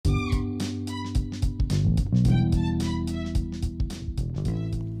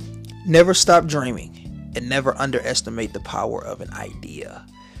Never stop dreaming and never underestimate the power of an idea.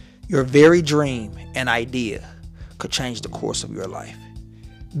 Your very dream and idea could change the course of your life.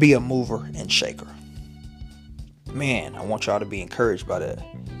 Be a mover and shaker. Man, I want y'all to be encouraged by that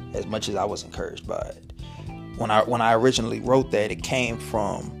as much as I was encouraged by it. When I originally wrote that, it came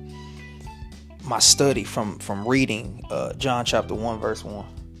from my study from reading John chapter 1 verse 1.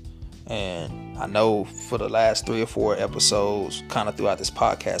 And I know for the last 3 or 4 episodes, kind of throughout this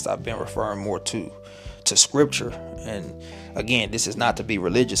podcast, I've been referring more to scripture. And again, this is not to be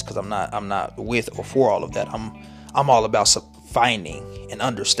religious, because I'm not with or for all of that. I'm all about finding and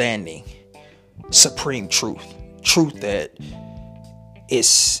understanding supreme truth that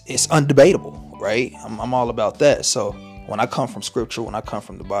is undebatable, right? I'm all about that. So when I come from scripture, when I come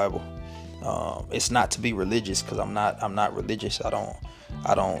from the Bible, it's not to be religious, because I'm not religious. I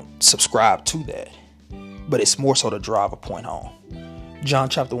don't subscribe to that, but it's more so to drive a point home. John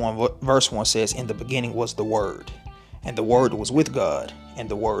chapter 1 verse 1 says, "In the beginning was the Word, and the Word was with God, and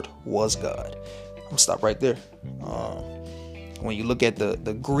the Word was God." I'm gonna stop right there. When you look at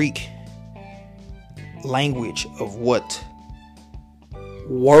the Greek language of what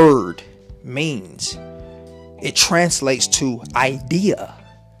word means, it translates to idea.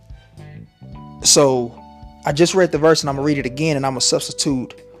 So I just read the verse, and I'm gonna read it again, and I'm gonna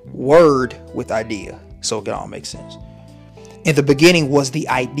substitute word with idea so it can all make sense. In the beginning was the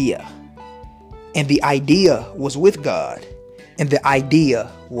idea, and the idea was with God, and the idea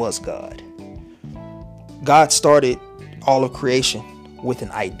was God. God started all of creation with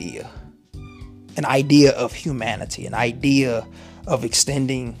an idea of humanity, an idea of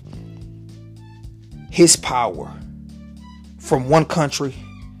extending his power from one country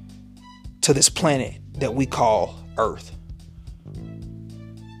to this planet that we call Earth.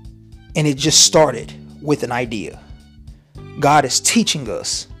 And it just started with an idea. God is teaching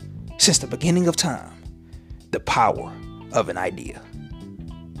us since the beginning of time the power of an idea.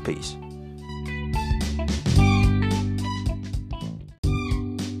 Peace.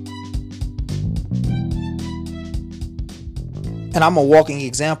 And I'm a walking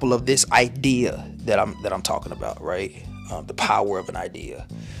example of this idea that I'm talking about, right? The power of an idea.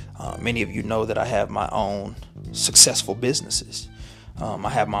 Many of you know that I have my own successful businesses. I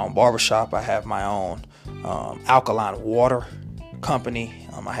have my own barbershop. I have my own alkaline water company.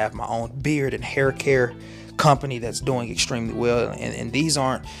 I have my own beard and hair care company that's doing extremely well. And these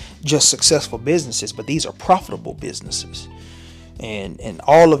aren't just successful businesses, but these are profitable businesses. And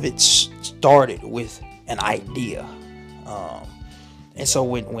all of it started with an idea. And so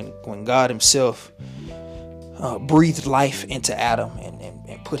when God himself breathed life into Adam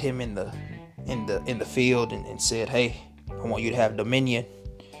and put him in the field and said, "Hey, I want you to have dominion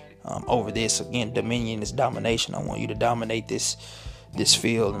over this." Again, dominion is domination. I want you to dominate this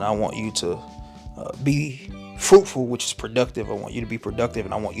field, and I want you to be fruitful, which is productive. I want you to be productive,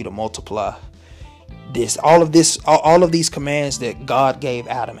 and I want you to multiply. All of these commands that God gave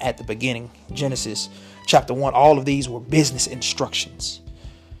Adam at the beginning, Genesis chapter 1, all of these were business instructions,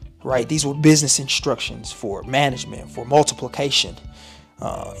 right? These were business instructions for management, for multiplication,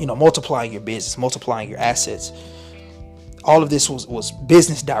 multiplying your business, multiplying your assets. All of this was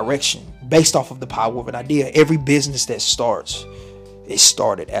business direction based off of the power of an idea. Every business that starts, it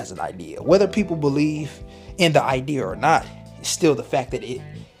started as an idea. Whether people believe in the idea or not, it's still the fact that it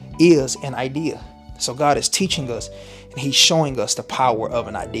is an idea. So God is teaching us, and he's showing us the power of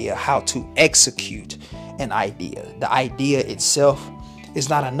an idea, how to execute an idea. The idea itself is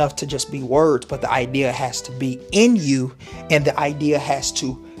not enough to just be words, but the idea has to be in you, and the idea has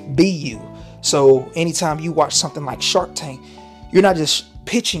to be you. So anytime you watch something like Shark Tank, you're not just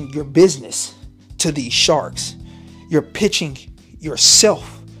pitching your business to these sharks. You're pitching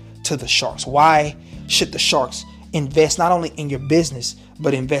yourself to the sharks. Why should the sharks invest not only in your business,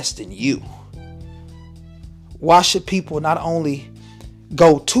 but invest in you? Why should people not only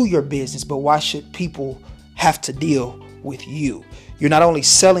go to your business, but why should people have to deal with you? You're not only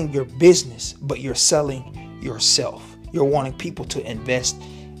selling your business, but you're selling yourself. You're wanting people to invest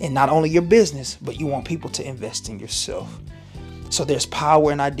in not only your business, but you want people to invest in yourself. So there's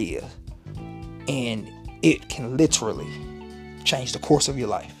power in idea, and it can literally change the course of your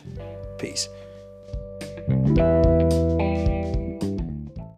life. Peace.